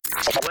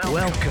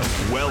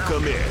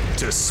Welcome in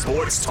to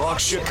Sports Talk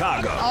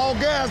Chicago. All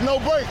gas, no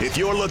brakes. If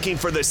you're looking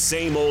for the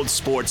same old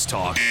sports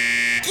talk,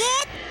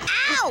 Get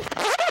out!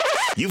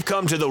 you've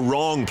come to the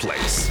wrong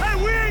place.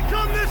 Hey, we ain't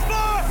come this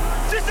far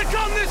just to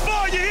come this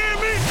far, you hear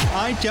me?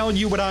 I tell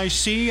you what I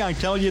see, I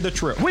tell you the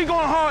truth. We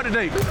going hard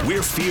today.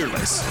 We're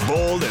fearless,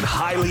 bold, and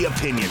highly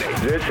opinionated.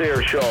 This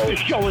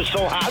show is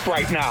so hot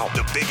right now.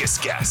 The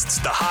biggest guests,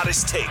 the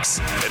hottest takes,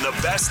 and the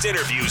best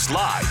interviews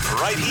live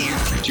right here.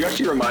 You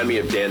actually remind me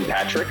of Dan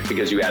Patrick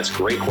because you ask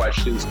great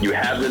questions. You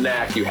have the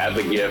knack, you have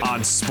the gift.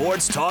 On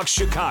Sports Talk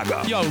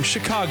Chicago. Yo,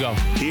 Chicago.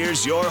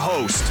 Here's your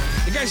host,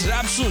 The guy's an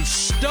absolute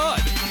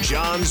stud.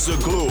 John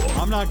Zaglul.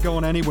 I'm not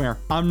going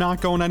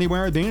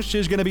anywhere. This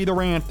is going to be the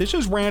rant. This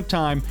is rant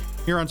time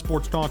here on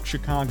Sports Talk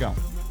Chicago.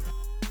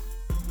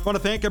 I want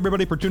to thank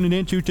everybody for tuning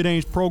in to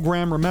today's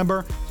program.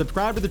 Remember,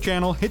 subscribe to the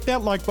channel, hit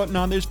that like button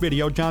on this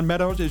video. John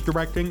Meadows is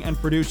directing and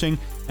producing.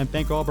 And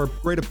thank all of our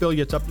great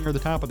affiliates up near the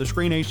top of the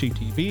screen,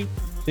 ACTV,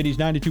 Cities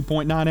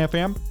 92.9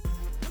 FM,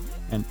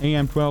 and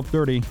AM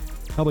 1230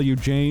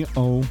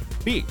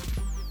 WJOB.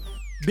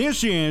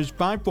 This is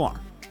by far,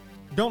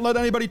 don't let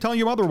anybody tell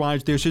you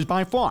otherwise, this is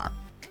by far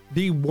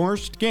the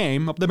worst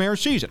game of the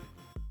Bears season.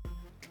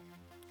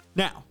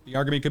 Now, the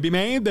argument could be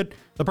made that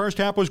the first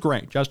half was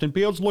great. Justin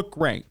Fields looked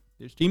great.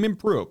 This team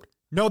improved.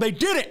 No, they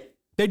didn't.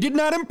 They did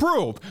not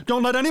improve.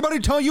 Don't let anybody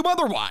tell you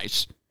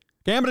otherwise.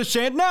 Okay, I'm going to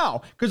say it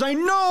now because I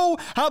know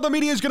how the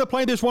media is going to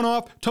play this one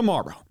off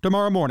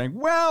tomorrow morning.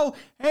 Well,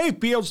 hey,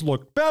 Fields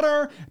looked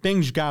better.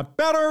 Things got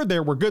better.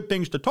 There were good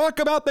things to talk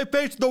about. They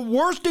faced the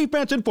worst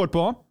defense in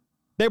football.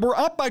 They were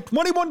up by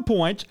 21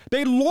 points.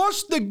 They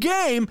lost the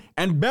game.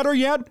 And better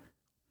yet,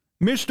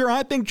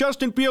 I think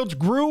Justin Fields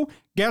grew.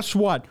 Guess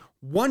what?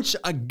 Once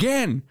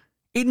again,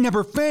 it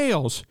never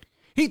fails.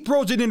 He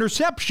throws an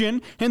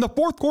interception in the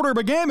fourth quarter of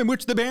a game in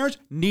which the Bears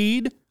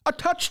need a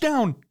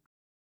touchdown.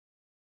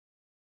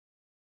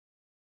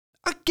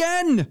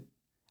 Again,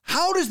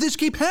 how does this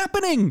keep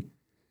happening?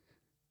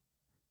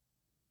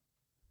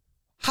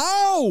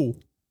 How?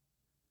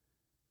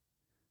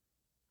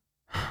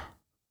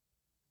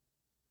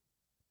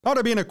 Part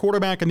of being a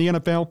quarterback in the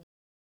NFL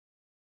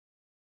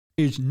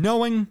is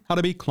knowing how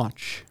to be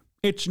clutch.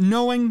 It's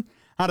knowing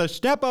how to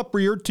step up for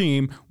your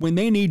team when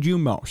they need you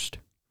most.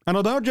 And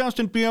although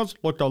Justin Fields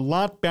looked a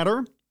lot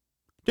better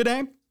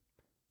today,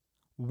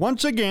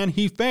 once again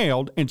he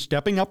failed in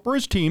stepping up for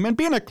his team and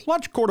being a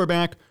clutch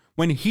quarterback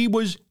when he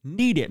was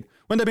needed,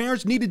 when the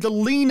Bears needed to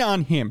lean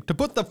on him, to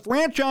put the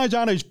franchise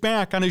on his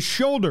back, on his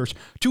shoulders,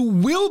 to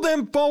will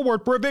them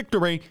forward for a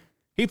victory.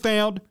 He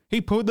failed, he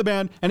pooed the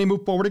bed, and he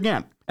moved forward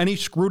again, and he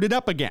screwed it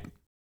up again.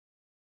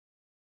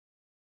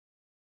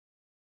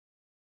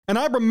 And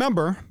I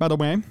remember, by the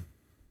way,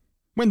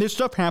 when this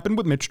stuff happened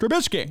with Mitch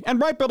Trubisky.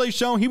 And rightfully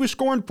so, he was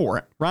scoring for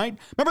it, right?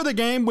 Remember the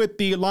game with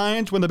the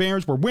Lions when the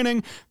Bears were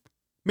winning?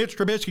 Mitch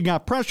Trubisky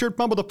got pressured,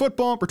 fumbled the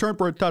football, returned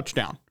for a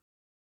touchdown.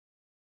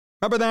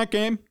 Remember that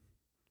game?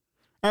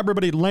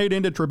 Everybody laid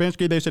into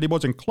Trubisky. They said he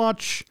wasn't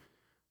clutch,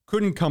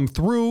 couldn't come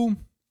through,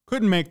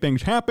 couldn't make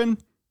things happen.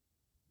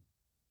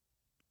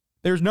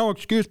 There's no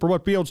excuse for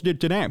what Fields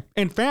did today.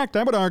 In fact,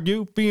 I would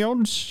argue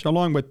Fields,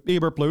 along with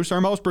Eberflus,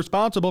 are most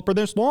responsible for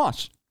this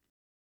loss.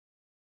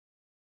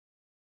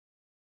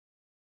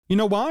 You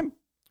know why?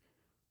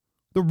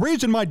 The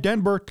reason why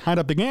Denver tied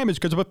up the game is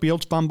because of a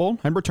Fields fumble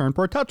and return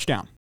for a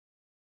touchdown.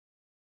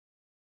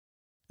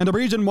 And the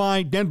reason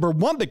why Denver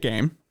won the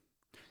game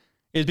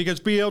is because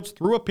Fields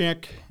threw a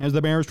pick as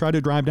the Bears tried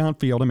to drive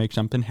downfield and make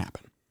something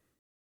happen.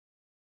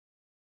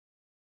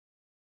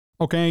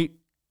 Okay,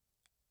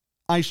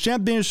 I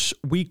said this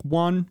week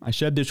 1. I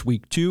said this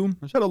week 2.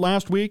 I said it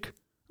last week.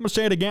 I'm going to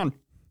say it again.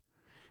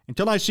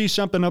 Until I see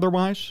something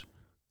otherwise,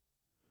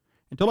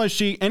 until I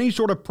see any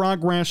sort of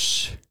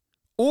progress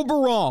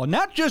overall,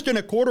 not just in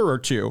a quarter or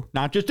two,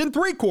 not just in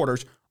 3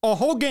 quarters, a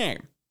whole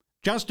game,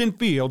 Justin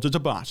Fields is a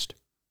bust.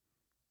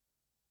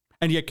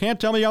 And you can't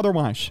tell me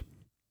otherwise.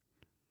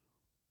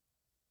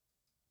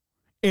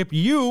 If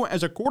you,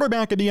 as a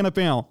quarterback in the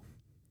NFL,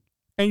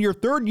 in your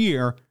 3rd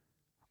year,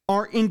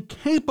 are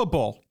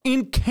incapable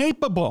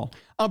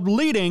of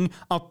leading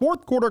a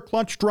fourth quarter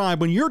clutch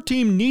drive when your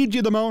team needs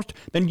you the most,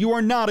 then you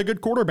are not a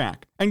good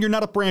quarterback. And you're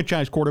not a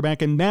franchise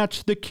quarterback, and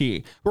that's the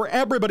key. For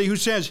everybody who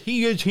says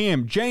he is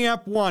him,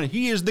 JF1,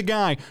 he is the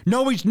guy.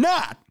 No, he's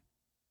not.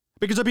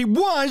 Because if he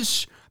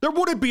was, there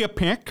wouldn't be a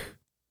pick.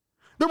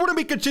 There wouldn't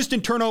be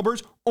consistent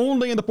turnovers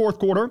only in the fourth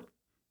quarter.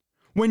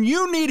 When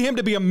you need him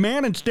to be a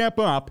man and step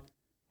up,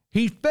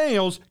 he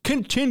fails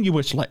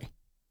continuously.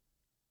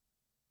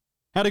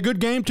 Had a good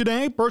game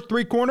today, first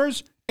 3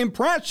 quarters,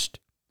 impressed.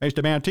 Faced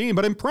a bad team,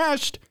 but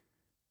impressed.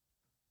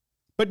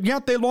 But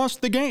yet they lost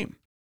the game.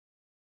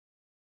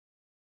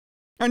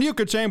 And you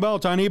could say, well,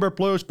 it's on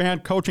Eberflus,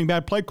 bad coaching,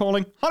 bad play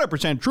calling.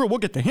 100% true. We'll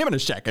get to him in a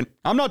second.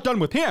 I'm not done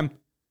with him.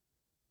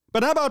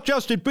 But how about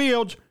Justin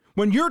Fields?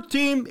 When your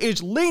team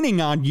is leaning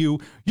on you,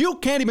 you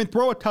can't even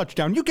throw a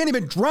touchdown. You can't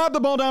even drive the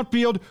ball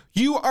downfield.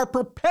 You are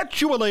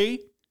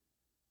perpetually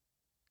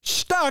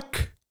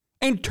stuck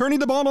in turning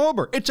the ball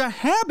over. It's a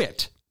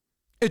habit.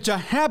 It's a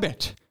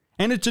habit.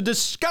 And it's a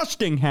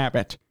disgusting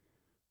habit.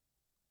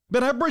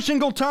 But every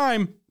single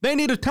time they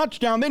need a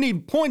touchdown, they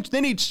need points,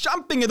 they need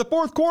something in the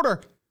fourth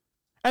quarter.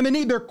 And they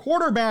need their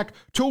quarterback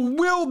to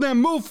will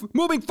them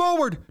moving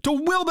forward, to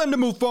will them to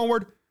move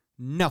forward.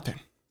 Nothing.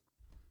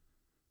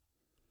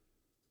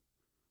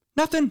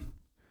 Nothing.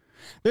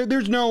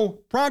 There's no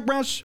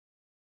progress.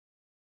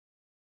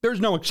 There's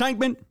no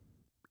excitement.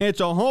 It's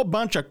a whole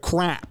bunch of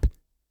crap.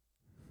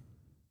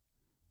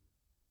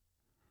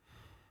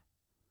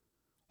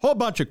 Whole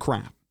bunch of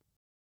crap.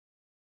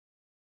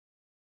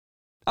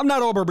 I'm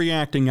not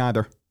overreacting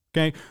either,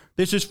 okay?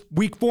 This is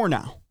week 4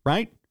 now,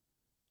 right?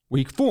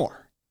 Week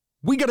 4.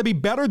 We got to be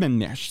better than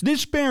this.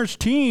 This Bears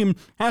team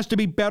has to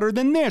be better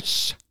than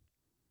this.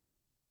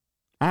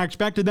 I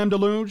expected them to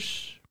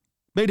lose.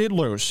 They did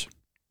lose,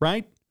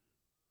 right?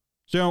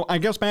 So I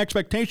guess my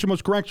expectation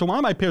was correct. So why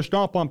am I pissed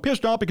off? Well, I'm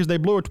pissed off because they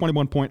blew a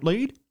 21-point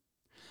lead.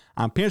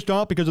 I'm pissed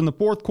off because in the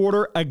fourth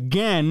quarter,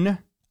 again,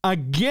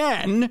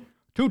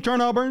 2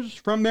 turnovers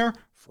from their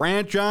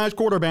franchise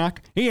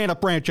quarterback. He ain't a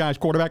franchise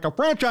quarterback. A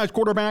franchise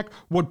quarterback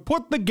would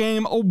put the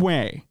game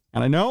away.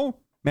 And I know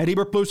Matt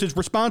Eberflus is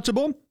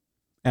responsible,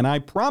 and I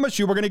promise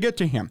you we're going to get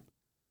to him.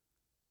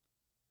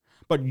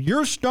 But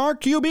your star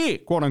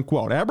QB, quote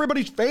unquote,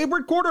 everybody's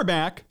favorite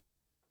quarterback,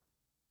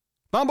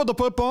 fumbled the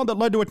football that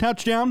led to a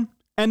touchdown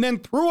and then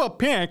threw a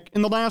pick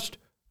in the last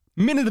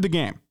minute of the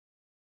game.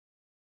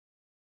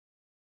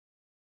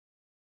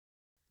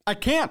 I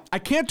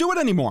can't do it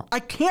anymore. I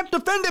can't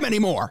defend him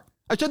anymore.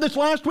 I said this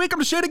last week. I'm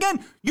going to say it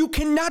again. You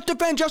cannot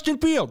defend Justin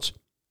Fields.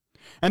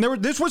 And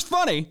this was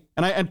funny,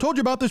 and I told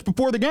you about this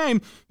before the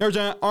game. There's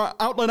an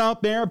outlet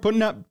out there putting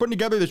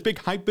together this big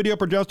hype video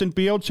for Justin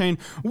Fields saying,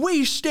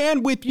 "We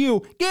stand with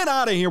you. Get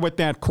out of here with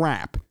that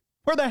crap."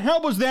 Where the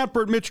hell was that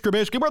for Mitch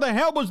Trubisky? Where the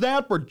hell was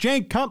that for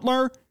Jay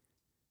Cutler?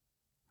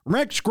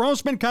 Rex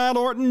Grossman, Kyle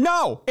Orton?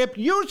 No. If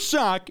you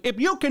suck, if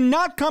you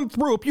cannot come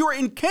through, if you're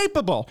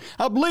incapable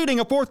of leading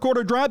a fourth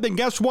quarter drive, then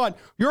guess what?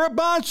 You're a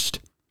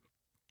bust.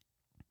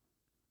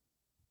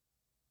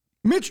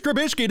 Mitch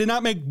Trubisky did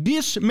not make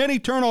this many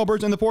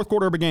turnovers in the fourth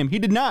quarter of a game. He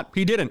did not.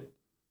 He didn't.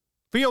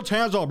 Fields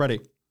has already.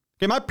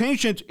 Okay, my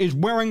patience is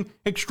wearing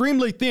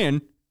extremely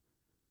thin.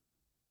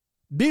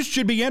 This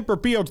should be it for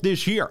Fields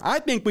this year. I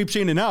think we've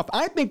seen enough.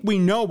 I think we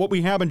know what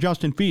we have in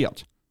Justin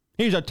Fields.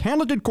 He's a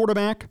talented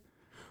quarterback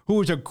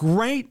who is a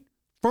great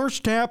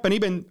first half and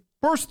even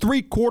first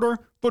 3-quarter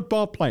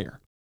football player.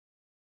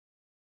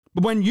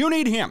 But when you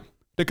need him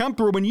to come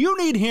through, when you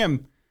need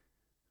him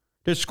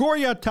to score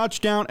you a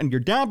touchdown and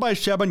you're down by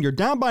 7, you're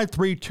down by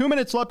 3, 2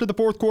 minutes left of the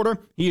fourth quarter,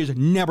 he is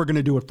never going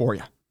to do it for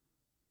you.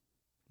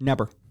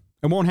 Never.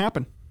 It won't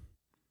happen.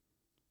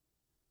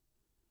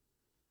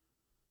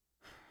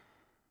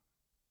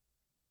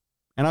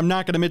 And I'm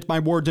not going to mince my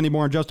words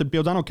anymore on Justin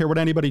Fields. I don't care what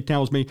anybody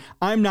tells me.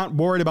 I'm not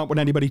worried about what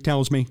anybody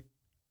tells me.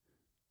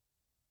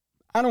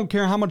 I don't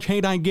care how much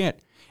hate I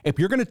get. If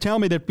you're going to tell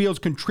me that Fields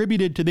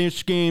contributed to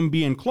this game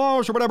being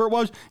close or whatever it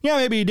was, yeah,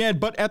 maybe he did.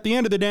 But at the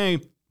end of the day,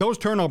 those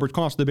turnovers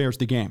cost the Bears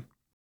the game.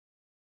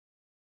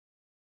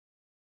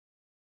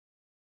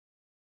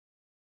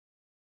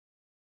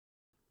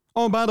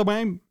 Oh, by the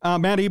way,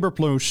 Matt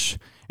Eberflus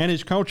and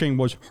his coaching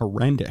was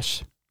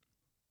horrendous.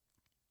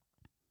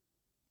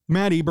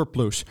 Matt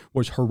Eberflus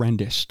was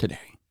horrendous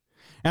today.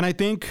 And I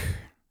think,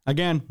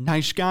 again,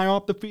 nice guy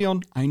off the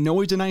field. I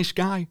know he's a nice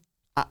guy.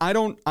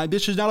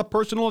 This is not a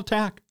personal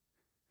attack.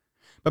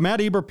 But Matt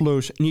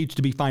Eberflus needs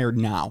to be fired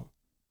now.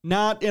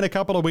 Not in a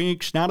couple of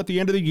weeks, not at the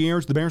end of the year,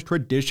 as the Bears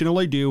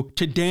traditionally do.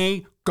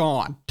 Today,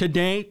 gone.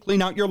 Today,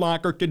 clean out your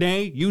locker.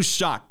 Today, you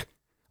suck.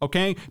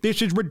 Okay?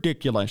 This is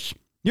ridiculous.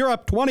 You're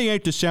up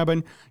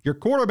 28-7. Your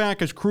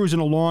quarterback is cruising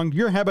along.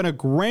 You're having a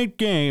great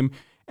game.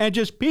 And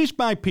just piece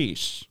by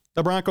piece,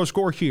 the Broncos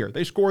score here.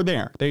 They score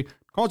there. They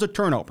cause a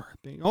turnover.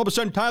 They all of a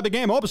sudden tie the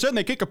game. All of a sudden,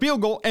 they kick a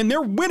field goal, and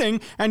they're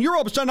winning, and you're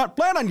all of a sudden not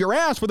flat on your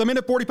ass with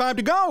 1:45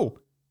 to go.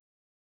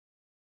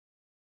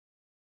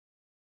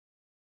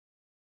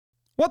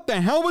 What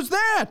the hell was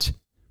that?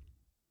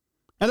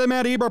 And then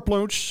Matt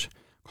Eberflus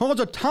calls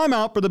a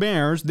timeout for the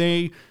Bears.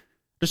 They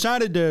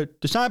decided to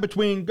decide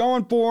between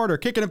going for it or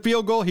kicking a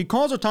field goal. He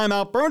calls a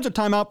timeout, burns a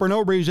timeout for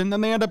no reason.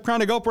 Then they end up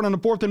trying to go for it on the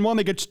 4th and 1.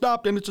 They get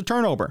stopped, and it's a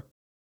turnover.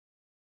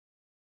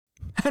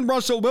 And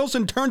Russell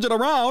Wilson turns it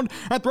around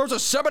and throws a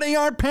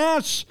 70-yard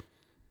pass.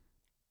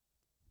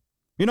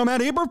 You know,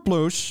 Matt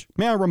Eberflus,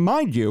 may I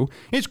remind you,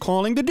 is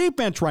calling the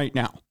defense right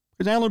now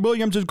because Alan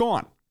Williams is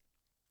gone.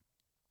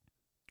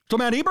 So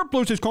Matt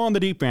Eberflus is calling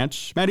the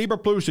defense. Matt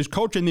Eberflus is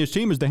coaching this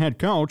team as the head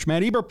coach.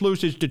 Matt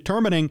Eberflus is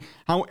determining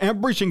how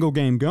every single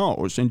game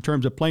goes in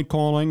terms of play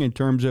calling, in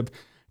terms of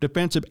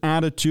defensive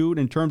attitude,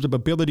 in terms of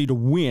ability to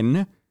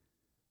win.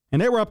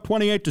 And they were up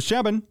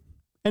 28-7,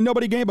 and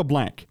nobody gave a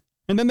blank.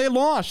 And then they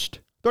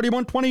lost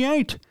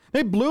 31-28.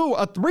 They blew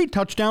a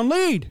 3-touchdown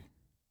lead.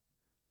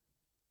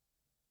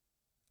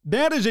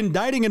 That is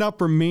indicting enough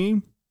for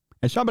me,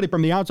 as somebody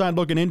from the outside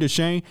looking in, to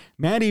say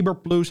Matt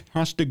Eberflus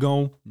has to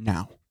go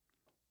now.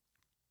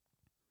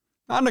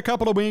 Not in a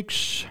couple of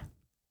weeks.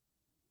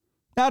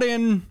 Not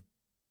in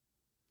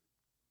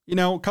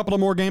a couple of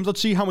more games.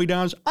 Let's see how he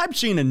does. I've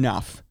seen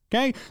enough.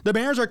 Okay? The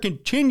Bears are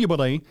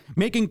continually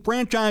making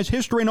franchise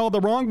history in all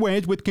the wrong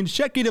ways with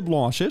consecutive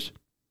losses.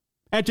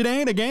 And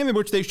today, in a game in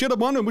which they should have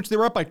won, in which they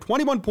were up by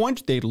 21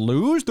 points, they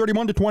lose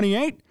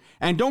 31-28.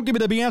 And don't give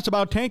me the BS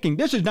about tanking.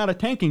 This is not a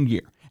tanking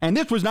year. And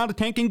this was not a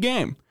tanking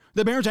game.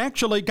 The Bears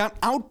actually got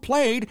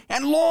outplayed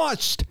and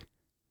lost.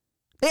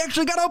 They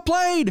actually got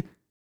outplayed.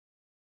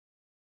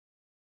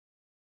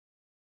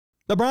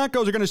 The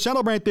Broncos are going to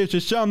celebrate this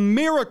as some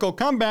miracle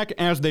comeback,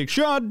 as they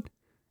should.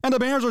 And the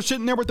Bears are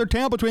sitting there with their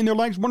tail between their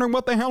legs wondering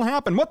what the hell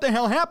happened. What the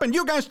hell happened?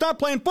 You guys stopped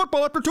playing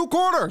football after 2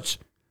 quarters.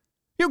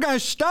 You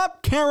guys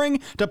stopped caring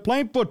to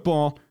play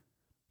football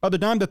by the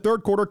time the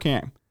third quarter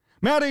came.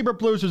 Matt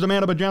Eberflus is a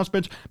man of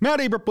adjustments. Matt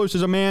Eberflus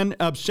is a man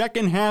of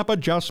second half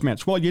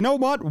adjustments. Well, you know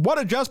what? What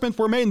adjustments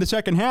were made in the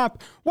second half?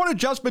 What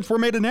adjustments were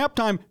made in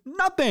halftime?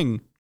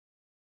 Nothing.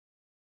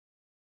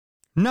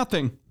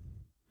 Nothing.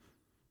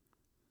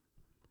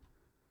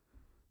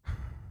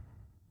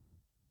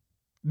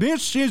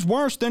 This is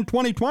worse than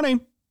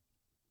 2020.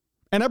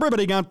 And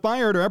everybody got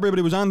fired, or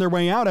everybody was on their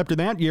way out after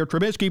that year.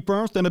 Trubisky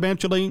first, and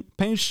eventually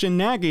Pace and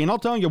Nagy. And I'll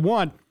tell you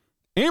what,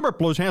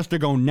 Eberflus has to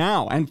go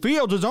now, and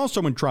Fields is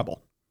also in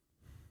trouble.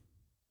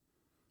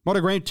 What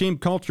a great team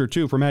culture,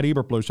 too, for Matt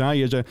Eberflus.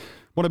 He is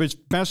one of his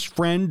best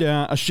friend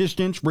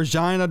assistants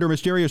resigned under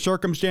mysterious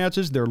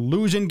circumstances. They're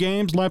losing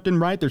games left and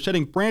right. They're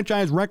setting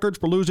franchise records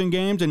for losing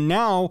games, and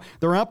now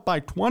they're up by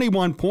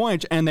 21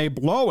 points, and they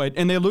blow it,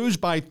 and they lose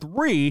by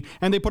 3,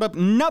 and they put up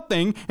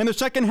nothing in the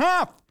second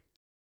half.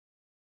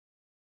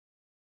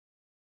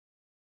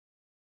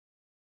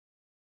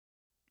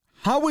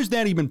 How is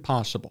that even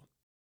possible?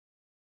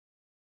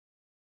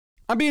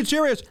 I'm being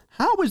serious.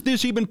 How is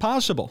this even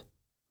possible?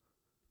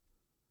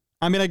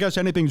 I mean, I guess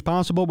anything's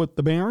possible with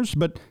the Bears,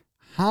 but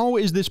how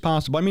is this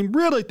possible? I mean,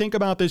 really think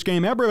about this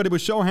game. Everybody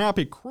was so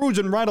happy,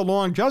 cruising right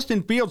along.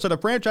 Justin Fields set a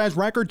franchise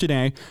record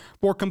today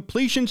for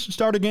completions to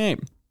start a game.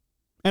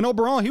 And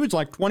overall, he was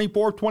like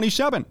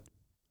 24-27.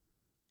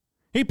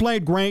 He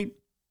played great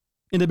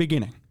in the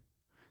beginning.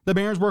 The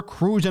Bears were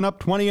cruising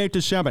up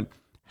 28-7.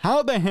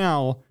 How the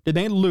hell did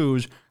they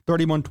lose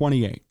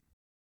 31-28?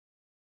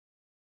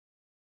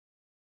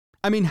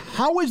 I mean,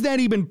 how is that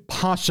even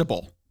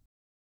possible?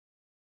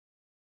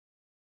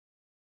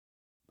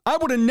 I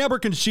would have never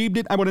conceived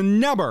it. I would have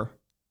never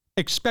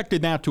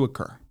expected that to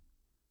occur.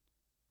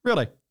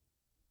 Really.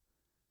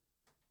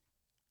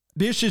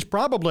 This is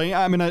probably,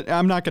 I'm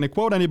not going to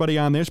quote anybody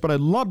on this, but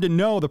I'd love to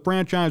know the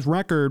franchise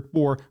record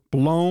for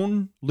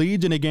blown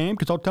leads in a game,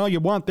 because I'll tell you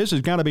what, this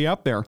has got to be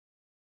up there.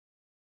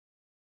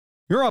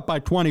 You're up by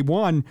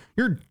 21.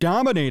 You're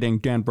dominating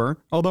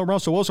Denver, although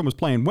Russell Wilson was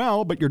playing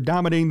well, but you're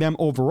dominating them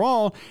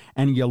overall,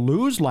 and you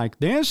lose like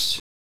this?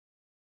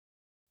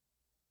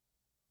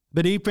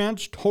 The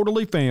defense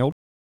totally failed.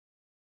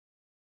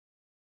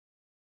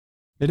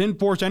 They didn't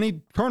force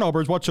any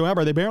turnovers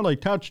whatsoever. They barely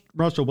touched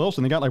Russell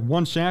Wilson. They got like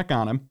 1 sack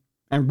on him.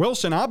 And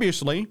Wilson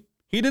obviously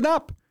heated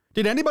up.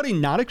 Did anybody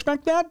not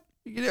expect that?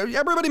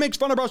 Everybody makes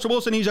fun of Russell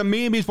Wilson. He's a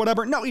meme. He's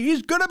whatever. No,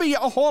 he's going to be a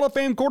Hall of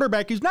Fame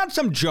quarterback. He's not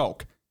some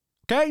joke.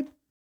 Okay?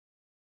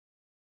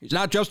 He's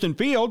not Justin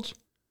Fields.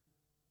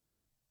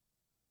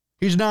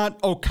 He's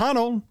not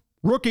O'Connell,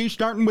 rookie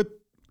starting with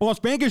Las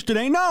Vegas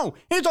today. No,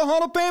 he's a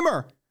Hall of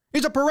Famer.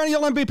 He's a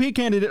perennial MVP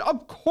candidate.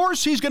 Of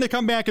course he's going to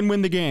come back and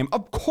win the game.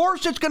 Of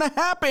course it's going to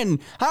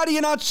happen. How do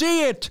you not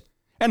see it?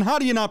 And how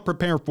do you not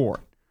prepare for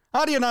it?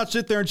 How do you not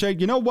sit there and say,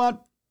 you know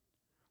what?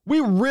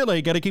 We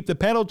really got to keep the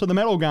pedal to the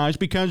metal, guys,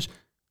 because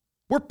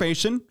we're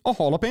facing a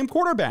Hall of Fame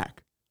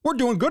quarterback. We're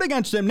doing good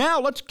against him now.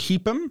 Let's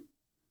keep him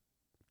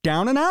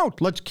down and out.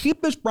 Let's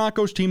keep this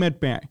Broncos team at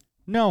bay.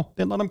 No,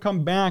 they let him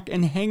come back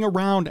and hang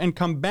around and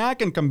come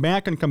back and come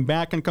back and come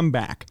back and come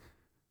back.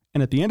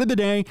 And at the end of the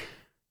day,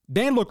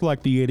 they look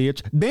like the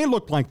idiots. They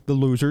look like the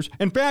losers.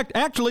 In fact,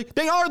 actually,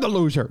 they are the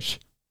losers.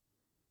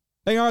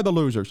 They are the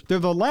losers. They're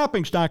the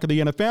laughingstock of the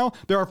NFL.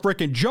 They're a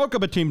freaking joke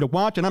of a team to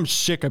watch, and I'm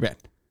sick of it.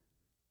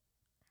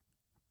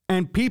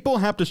 And people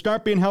have to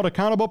start being held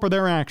accountable for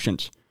their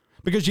actions.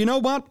 Because you know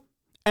what?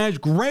 As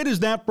great as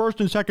that first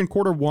and second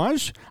quarter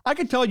was, I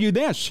can tell you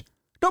this.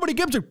 Nobody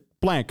gives a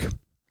blank.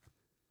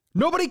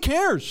 Nobody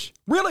cares.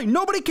 Really,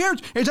 nobody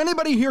cares. Is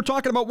anybody here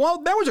talking about,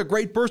 well, that was a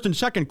great first and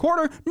second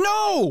quarter?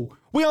 No!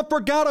 We all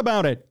forgot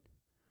about it.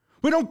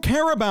 We don't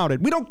care about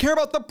it. We don't care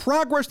about the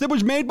progress that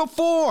was made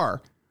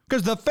before.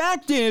 Because the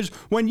fact is,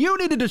 when you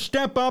needed to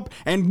step up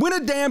and win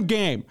a damn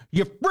game,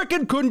 you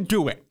frickin' couldn't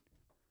do it.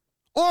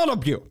 All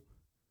of you.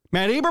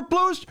 Matt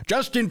Eberflus,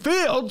 Justin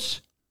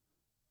Fields,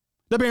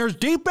 the Bears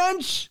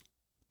defense,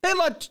 they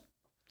let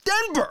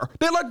Denver,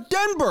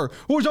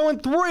 who was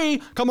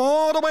 0-3, come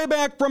all the way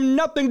back from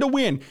nothing to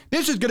win.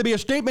 This is going to be a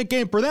statement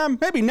game for them.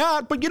 Maybe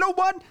not, but you know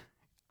what?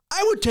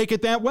 I would take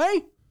it that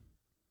way.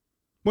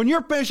 When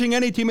you're facing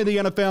any team in the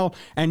NFL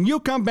and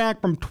you come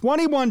back from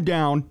 21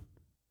 down,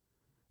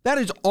 that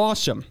is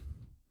awesome.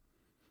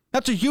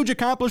 That's a huge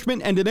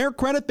accomplishment, and to their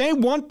credit, they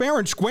won fair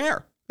and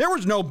square. There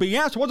was no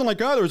BS. It wasn't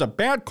like, oh, there was a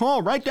bad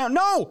call right down.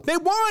 No, they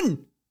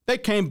won. They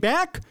came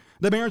back.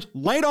 The Bears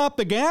laid off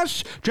the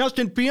gas.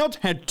 Justin Fields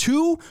had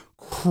 2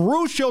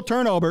 crucial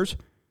turnovers.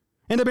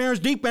 And the Bears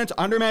defense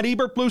under Matt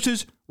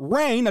Eberflus's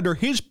reign, under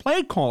his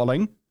play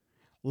calling,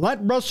 let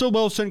Russell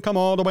Wilson come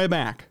all the way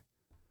back.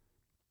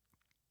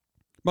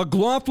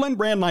 McLaughlin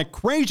ran like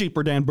crazy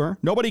for Denver.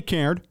 Nobody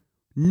cared.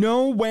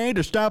 No way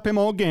to stop him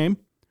all game.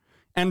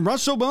 And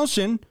Russell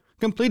Wilson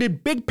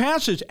completed big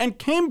passes and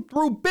came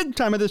through big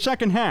time in the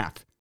second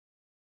half.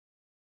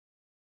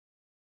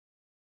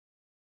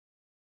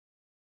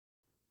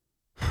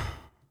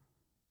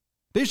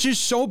 This is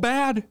so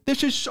bad.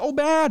 This is so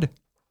bad.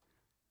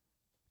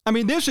 I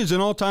mean, this is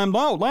an all-time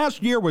low.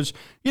 Last year was,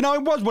 it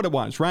was what it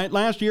was, right?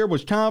 Last year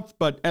was tough,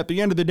 but at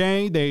the end of the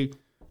day, they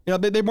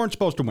weren't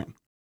supposed to win.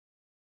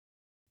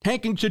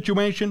 Tanking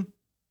situation,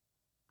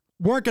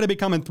 weren't going to be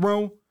coming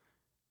through.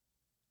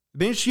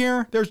 This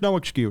year, there's no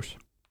excuse.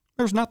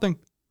 There's nothing.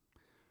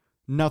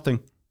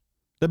 Nothing.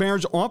 The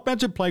Bears'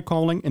 offensive play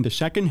calling in the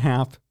second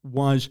half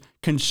was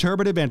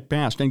conservative at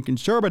best. And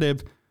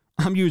conservative,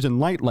 I'm using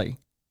lightly,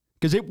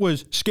 because it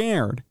was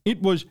scared.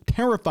 It was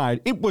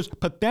terrified. It was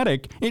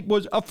pathetic. It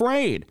was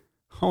afraid.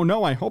 Oh,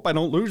 no, I hope I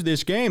don't lose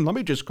this game. Let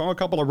me just score a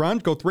couple of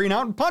runs, go 3 and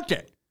out, and punt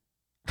it.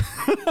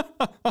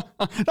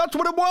 That's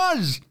what it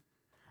was.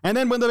 And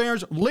then when the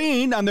Bears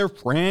leaned on their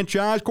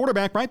franchise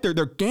quarterback, right, they're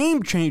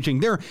game-changing.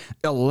 They're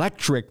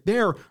electric.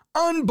 They're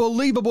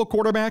unbelievable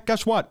quarterback.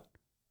 Guess what?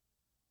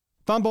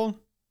 Fumble,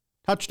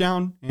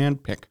 touchdown,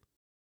 and pick.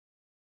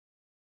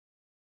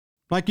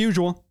 Like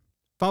usual.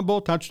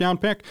 Fumble, touchdown,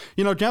 pick.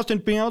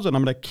 Justin Fields, and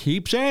I'm going to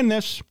keep saying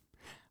this,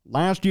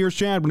 last year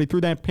said when he threw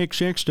that pick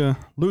 6 to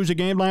lose a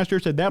game last year,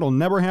 said that'll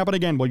never happen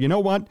again. Well, you know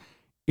what?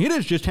 It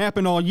has just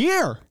happened all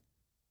year.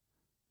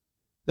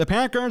 The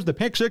Packers, the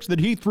pick 6 that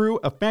he threw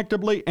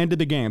effectively ended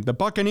the game. The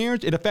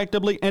Buccaneers, it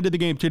effectively ended the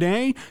game.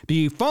 Today,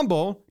 the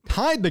fumble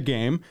tied the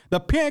game. The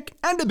pick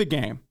ended the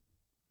game.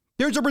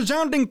 There's a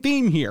resounding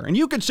theme here, and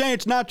you could say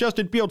it's not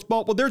Justin Fields'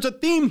 fault. Well, there's a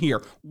theme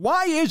here.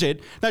 Why is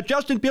it that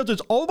Justin Fields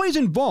is always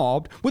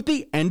involved with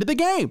the end of the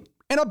game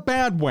in a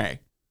bad way?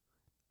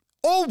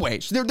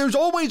 Always. There's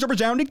always a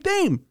resounding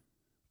theme.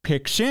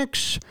 Pick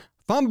 6,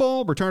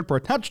 fumble, return for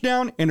a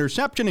touchdown,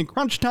 interception in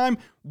crunch time.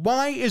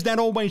 Why is that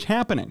always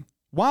happening?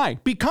 Why?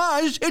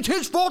 Because it's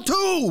his fault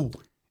too.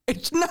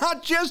 It's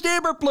not just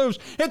Eberflus.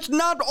 It's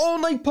not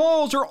only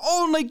Poles or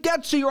only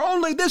Getsy or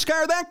only this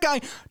guy or that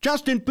guy.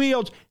 Justin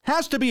Fields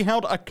has to be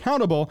held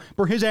accountable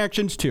for his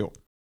actions too.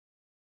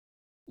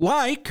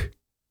 Like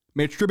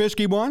Mitch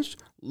Trubisky was,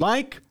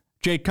 like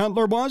Jay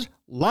Cutler was,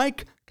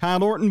 like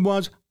Kyle Orton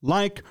was,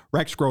 like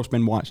Rex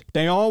Grossman was.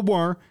 They all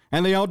were,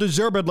 and they all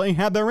deservedly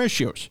had their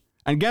issues.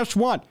 And guess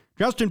what?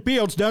 Justin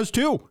Fields does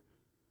too.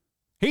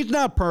 He's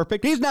not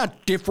perfect. He's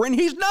not different.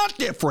 He's not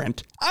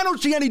different. I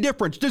don't see any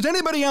difference. Does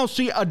anybody else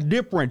see a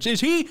difference?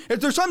 Is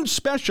there something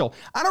special?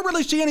 I don't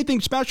really see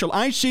anything special.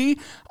 I see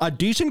a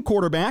decent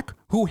quarterback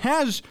who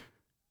has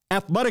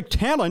athletic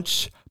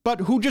talents,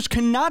 but who just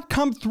cannot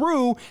come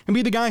through and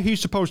be the guy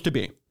he's supposed to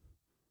be.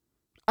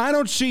 I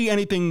don't see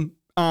anything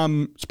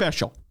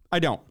special. I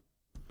don't.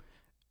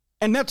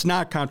 And that's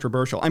not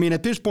controversial. I mean,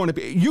 at this point,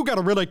 you got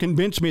to really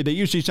convince me that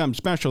you see something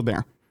special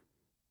there.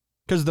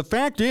 Because the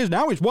fact is,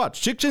 now he's what,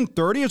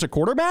 6-30 as a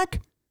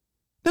quarterback?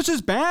 This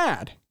is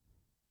bad.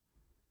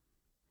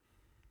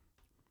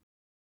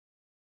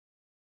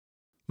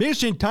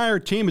 This entire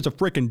team is a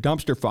freaking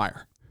dumpster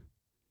fire.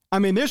 I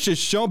mean, this is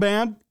so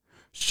bad.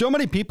 So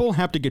many people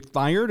have to get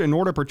fired in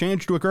order for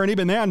change to occur. And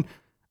even then,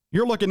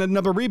 you're looking at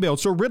another rebuild.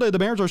 So really, the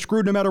Bears are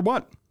screwed no matter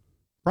what.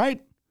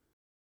 Right?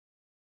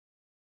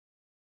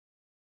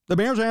 The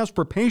Bears ask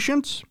for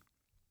patience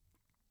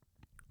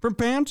from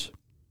fans.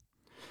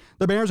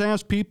 The Bears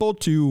asked people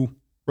to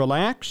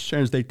relax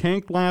as they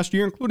tanked last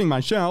year, including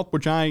myself,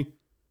 which I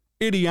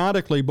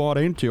idiotically bought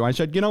into. I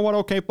said, you know what?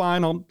 Okay,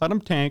 fine. I'll let them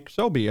tank.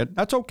 So be it.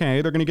 That's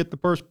okay. They're going to get the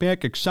first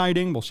pick.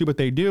 Exciting. We'll see what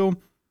they do.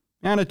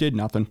 And it did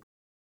nothing.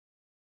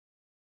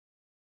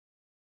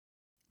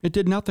 It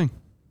did nothing.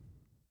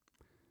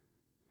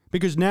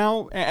 Because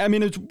now, I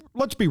mean,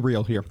 let's be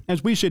real here.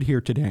 As we sit here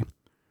today,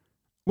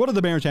 what do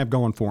the Bears have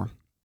going for them?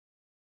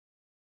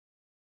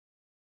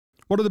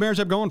 What do the Bears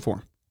have going for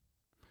them?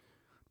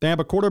 They have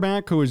a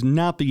quarterback who is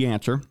not the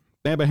answer.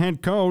 They have a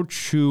head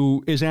coach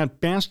who is at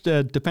best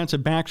a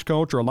defensive backs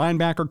coach or a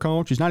linebacker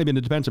coach. He's not even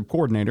a defensive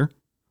coordinator.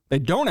 They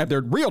don't have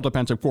their real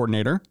defensive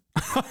coordinator.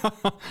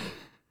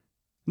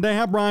 They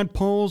have Brian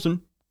Poles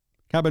and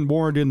Kevin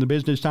Ward in the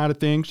business side of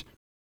things.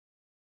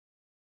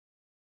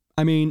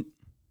 I mean,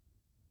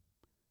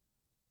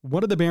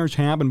 what do the Bears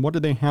have and what do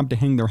they have to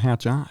hang their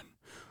hats on?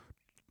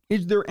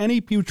 Is there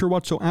any future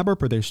whatsoever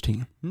for this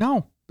team?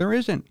 No, there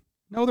isn't.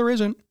 No, there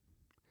isn't.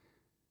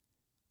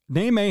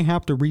 They may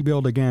have to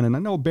rebuild again, and I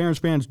know Bears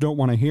fans don't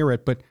want to hear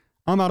it, but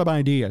I'm out of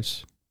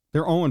ideas.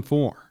 They're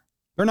 0-4.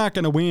 They're not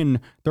going to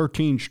win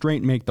 13 straight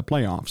and make the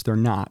playoffs. They're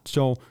not.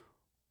 So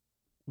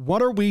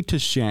what are we to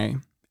say,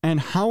 and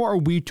how are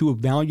we to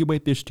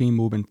evaluate this team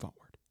moving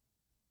forward?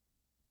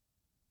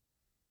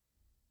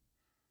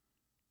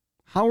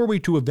 How are we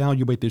to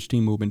evaluate this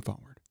team moving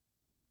forward?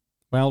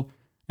 Well,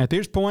 At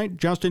this point,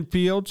 Justin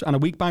Fields, on a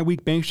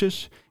week-by-week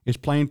basis, is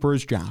playing for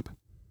his job.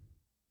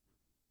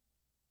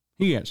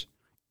 He is.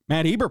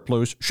 Matt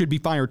Eberflus should be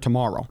fired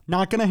tomorrow.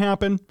 Not going to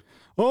happen.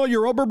 Oh,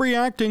 you're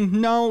overreacting.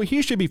 No,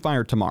 he should be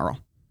fired tomorrow.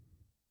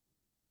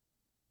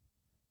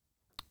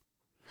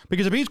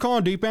 Because if he's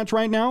calling defense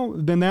right now,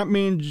 then that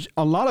means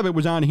a lot of it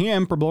was on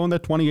him for blowing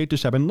that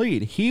 28-7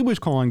 lead. He was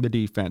calling the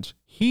defense.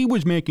 He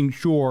was making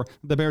sure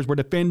the Bears were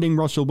defending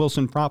Russell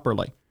Wilson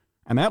properly.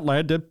 And that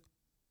led to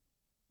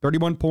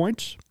 31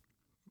 points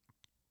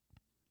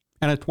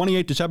and a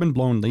 28-7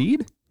 blown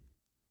lead.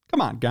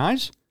 Come on,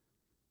 guys.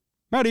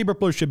 Matt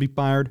Eberflus should be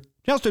fired.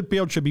 Justin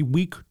Fields should be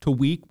week to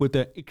week with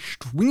an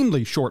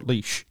extremely short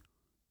leash.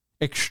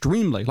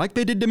 Extremely. Like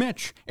they did to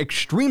Mitch.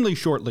 Extremely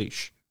short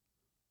leash.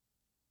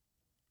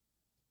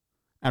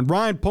 And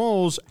Ryan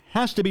Poles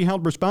has to be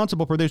held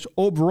responsible for this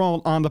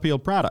overall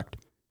on-the-field product.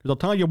 Because I'll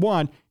tell you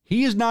what,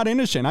 he is not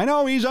innocent. I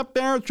know he's up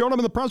there, showing him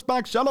in the press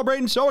box,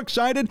 celebrating, so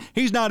excited.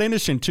 He's not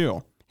innocent,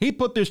 too. He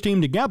put this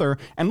team together,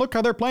 and look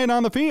how they're playing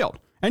on the field.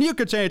 And you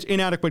could say it's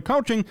inadequate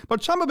coaching,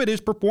 but some of it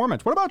is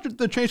performance. What about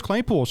the Chase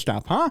Claypool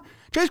stuff, huh?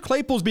 Chase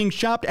Claypool's being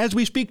shopped as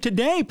we speak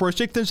today for a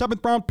 6th and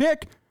 7th round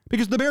pick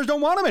because the Bears don't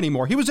want him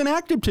anymore. He was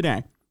inactive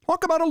today.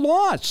 Talk about a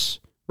loss,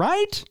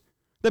 right?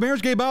 The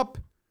Bears gave up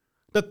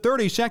the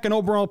 32nd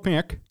overall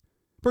pick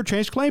for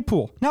Chase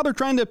Claypool. Now they're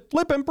trying to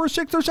flip him for a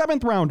 6th or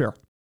 7th rounder.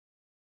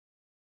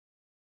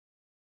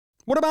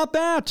 What about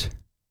that?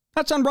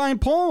 That's on Ryan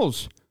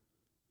Poles.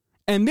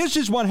 And this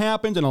is what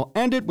happens, and I'll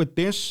end it with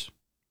this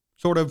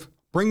sort of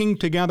bringing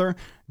together.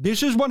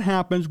 This is what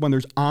happens when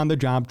there's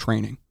on-the-job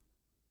training.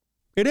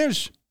 It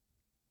is.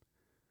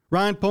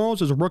 Ryan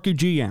Poles is a rookie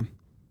GM.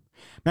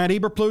 Matt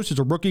Eberflus is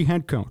a rookie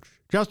head coach.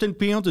 Justin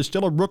Fields is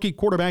still a rookie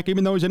quarterback,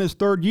 even though he's in his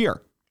 3rd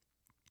year.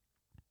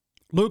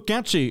 Luke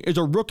Getsy is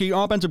a rookie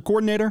offensive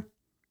coordinator.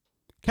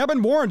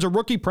 Kevin Warren's a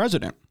rookie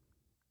president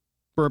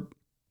for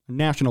a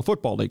National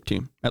Football League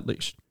team, at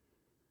least.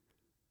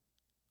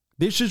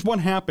 This is what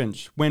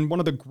happens when one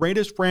of the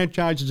greatest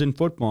franchises in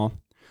football,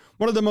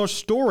 one of the most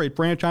storied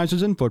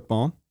franchises in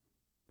football,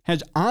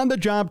 has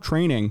on-the-job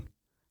training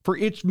for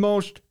its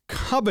most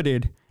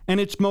coveted and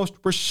its most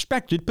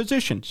respected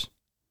positions.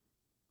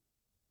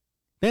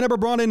 They never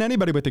brought in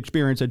anybody with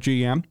experience at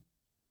GM,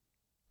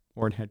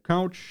 or at head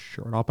coach,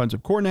 or an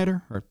offensive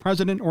coordinator, or a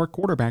president, or a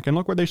quarterback. And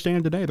look where they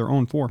stand today. They're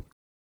 0-4.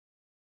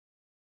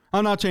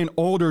 I'm not saying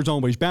older is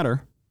always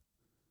better,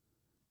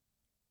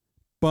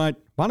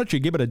 but why don't you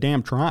give it a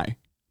damn try?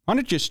 Why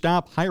don't you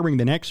stop hiring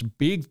the next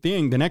big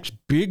thing, the next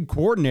big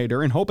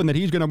coordinator, and hoping that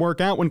he's going to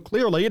work out when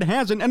clearly it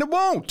hasn't and it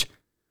won't?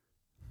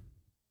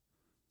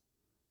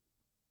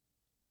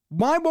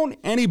 Why won't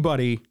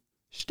anybody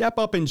step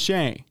up and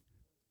say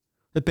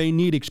that they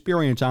need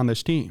experience on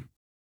this team?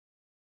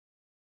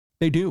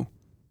 They do.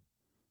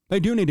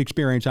 They do need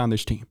experience on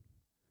this team.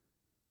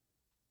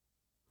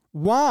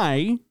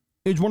 Why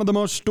is one of the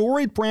most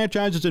storied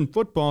franchises in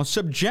football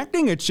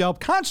subjecting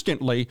itself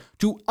constantly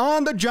to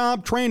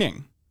on-the-job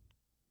training?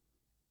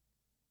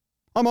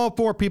 I'm all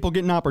for people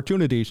getting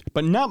opportunities,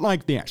 but not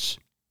like this.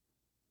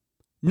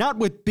 Not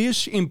with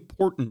this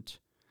important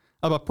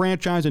of a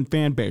franchise and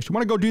fan base. You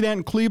want to go do that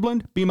in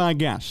Cleveland? Be my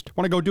guest.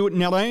 Want to go do it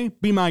in L.A.?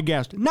 Be my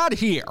guest. Not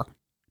here.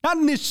 Not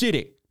in this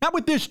city. Not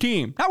with this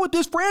team. Not with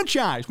this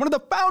franchise. One of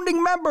the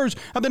founding members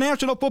of the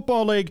National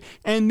Football League.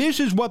 And this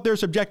is what they're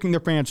subjecting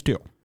their fans to.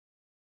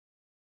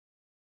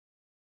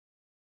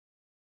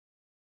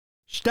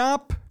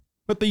 Stop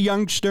with the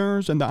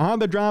youngsters and the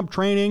on-the-job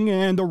training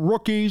and the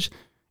rookies.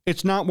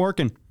 It's not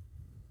working.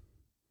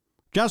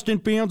 Justin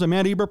Fields and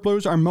Matt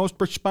Eberflus are most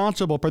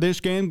responsible for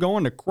this game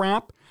going to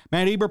crap.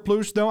 Matt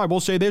Eberflus, though, I will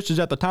say this, is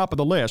at the top of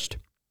the list.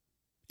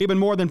 Even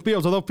more than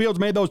Fields, although Fields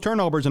made those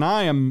turnovers, and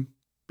I am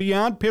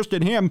beyond pissed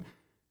at him.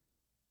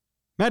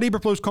 Matt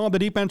Eberflus called the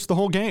defense the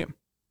whole game.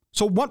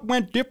 So what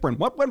went different?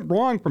 What went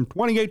wrong from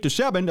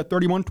 28-7 to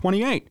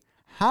 31-28?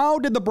 How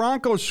did the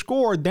Broncos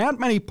score that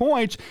many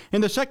points in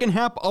the second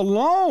half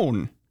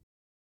alone?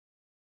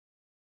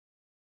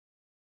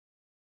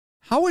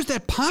 How is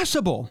that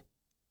possible?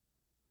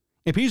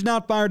 If he's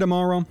not fired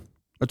tomorrow,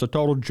 it's a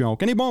total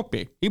joke. And he won't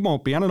be. He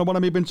won't be. I don't know what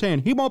I'm even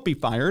saying. He won't be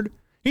fired.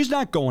 He's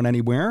not going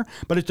anywhere.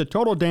 But it's a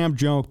total damn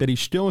joke that he's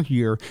still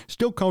here,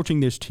 still coaching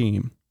this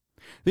team.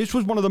 This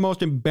was one of the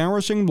most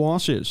embarrassing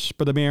losses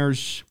for the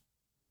Bears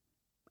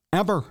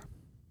ever.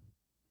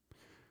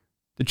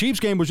 The Chiefs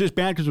game was just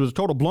bad because it was a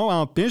total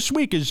blowout. This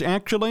week is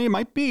actually,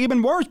 might be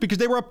even worse because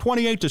they were up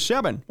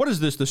 28-7. What is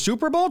this, the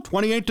Super Bowl?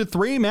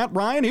 28-3, Matt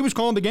Ryan? He was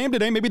calling the game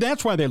today. Maybe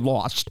that's why they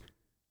lost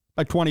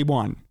by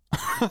 21.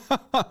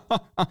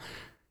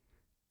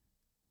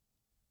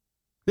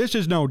 This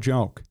is no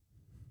joke.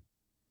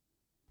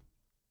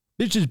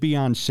 This is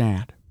beyond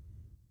sad.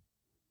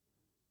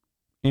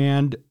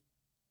 And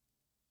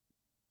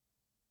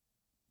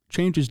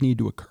changes need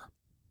to occur.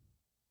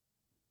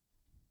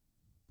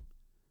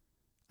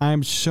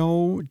 I'm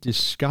so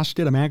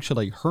disgusted. I'm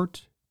actually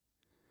hurt.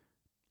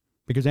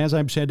 Because as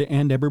I've said to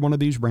end every one of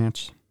these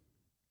rants,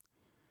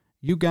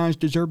 you guys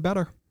deserve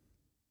better.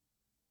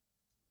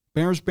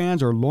 Bears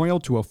fans are loyal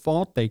to a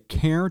fault. They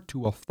care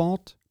to a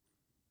fault.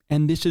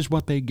 And this is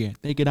what they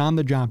get. They get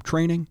on-the-job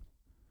training.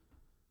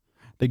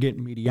 They get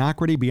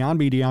mediocrity beyond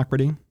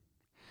mediocrity.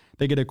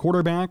 They get a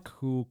quarterback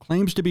who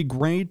claims to be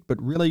great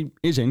but really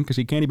isn't because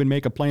he can't even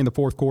make a play in the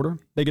fourth quarter.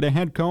 They get a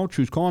head coach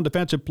who's calling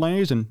defensive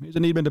plays and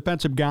isn't even a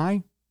defensive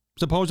guy,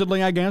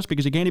 supposedly, I guess,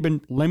 because he can't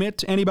even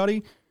limit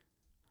anybody.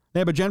 They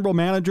have a general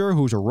manager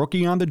who's a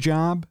rookie on the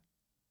job.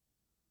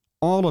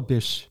 All of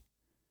this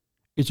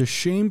is a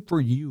shame for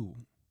you.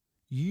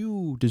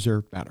 You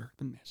deserve better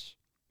than this.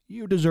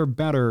 You deserve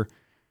better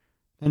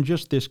than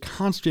just this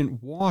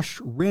constant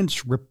wash,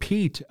 rinse,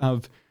 repeat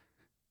of,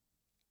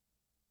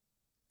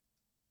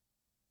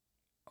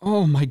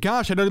 oh my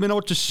gosh, I don't even know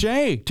what to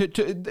say.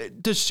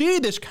 To see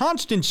this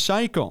constant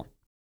cycle.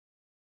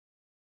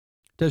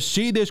 To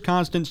see this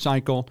constant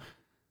cycle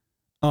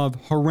of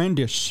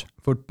horrendous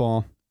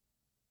football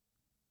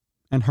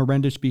and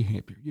horrendous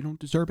behavior. You don't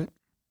deserve it.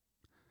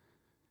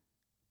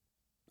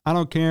 I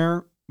don't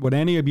care what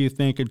any of you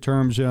think in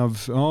terms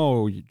of,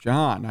 oh,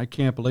 John, I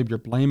can't believe you're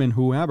blaming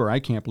whoever. I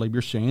can't believe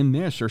you're saying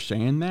this or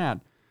saying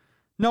that.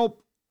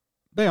 Nope.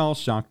 They all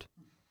sucked.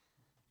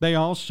 They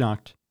all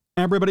sucked.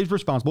 Everybody's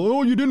responsible.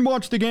 Oh, you didn't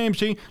watch the game.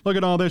 See, look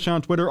at all this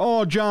on Twitter.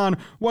 Oh, John,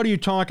 what are you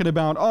talking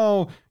about?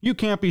 Oh, you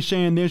can't be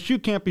saying this. You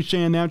can't be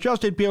saying that.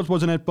 Justin Fields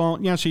wasn't at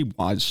fault. Yes, he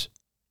was.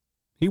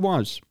 He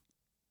was.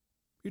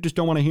 You just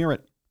don't want to hear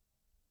it.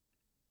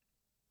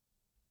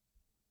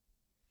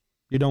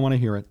 You don't want to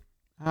hear it.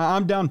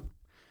 I'm done.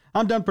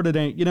 I'm done for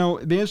today. You know,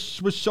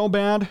 this was so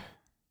bad.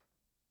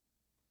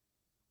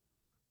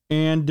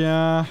 And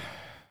I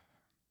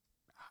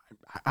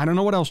don't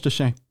know what else to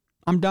say.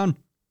 I'm done.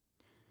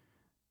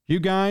 You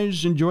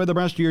guys enjoy the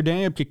rest of your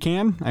day if you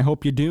can. I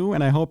hope you do.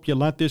 And I hope you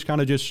let this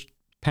kind of just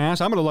pass.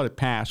 I'm going to let it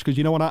pass because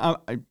you know what? I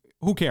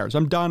who cares?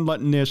 I'm done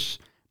letting this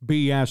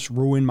BS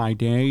ruin my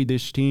day.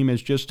 This team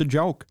is just a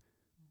joke.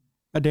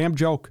 A damn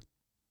joke.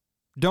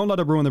 Don't let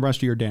it ruin the rest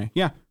of your day.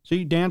 Yeah.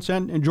 See, Dan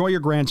said, enjoy your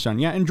grandson.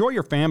 Yeah, enjoy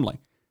your family.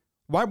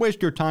 Why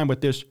waste your time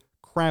with this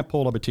crap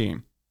hole of a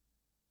team?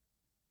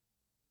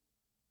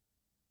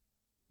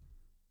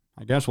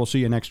 I guess we'll see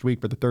you next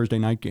week for the Thursday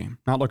night game.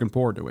 Not looking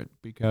forward to it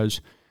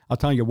because I'll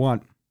tell you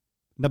what,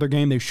 another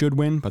game they should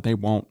win, but they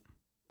won't.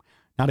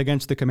 Not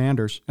against the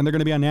Commanders. And they're going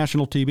to be on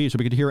national TV so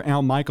we could hear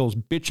Al Michaels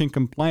bitch and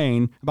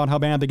complain about how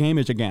bad the game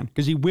is again.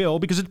 Because he will,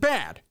 because it's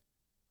bad.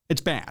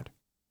 It's bad.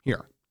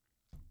 Here.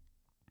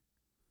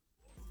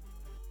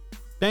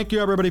 Thank you,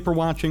 everybody, for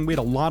watching. We had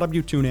a lot of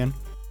you tune in.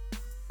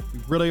 We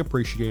really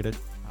appreciate it.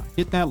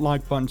 Hit that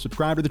like button.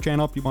 Subscribe to the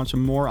channel if you want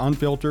some more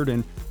unfiltered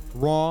and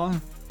raw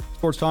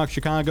Sports Talk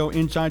Chicago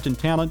insights and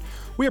talent.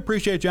 We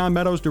appreciate John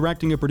Meadows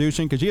directing and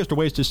producing because he has to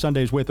waste his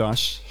Sundays with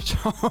us.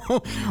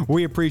 So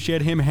we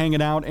appreciate him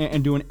hanging out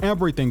and doing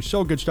everything.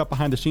 So good stuff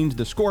behind the scenes.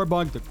 The score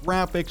bug, the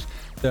graphics,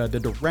 the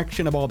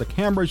direction of all the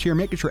cameras here,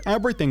 making sure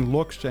everything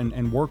looks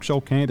and works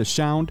okay. The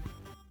sound.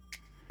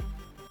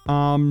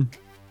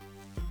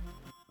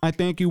 I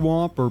thank you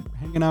all for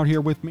hanging out here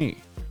with me.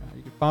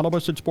 You can follow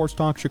us at Sports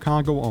Talk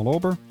Chicago all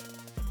over.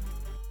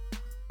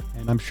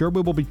 And I'm sure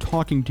we will be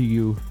talking to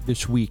you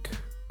this week.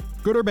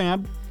 Good or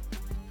bad.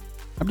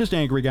 I'm just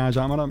angry, guys.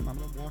 I'm gonna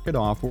walk it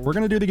off. We're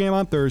going to do the game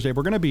on Thursday.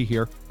 We're going to be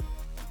here.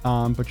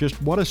 But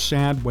just what a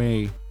sad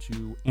way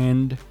to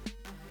end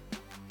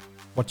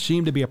what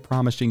seemed to be a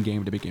promising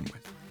game to begin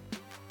with.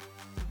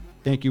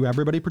 Thank you,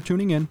 everybody, for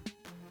tuning in.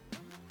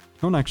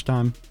 Till next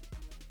time,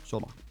 so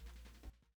long.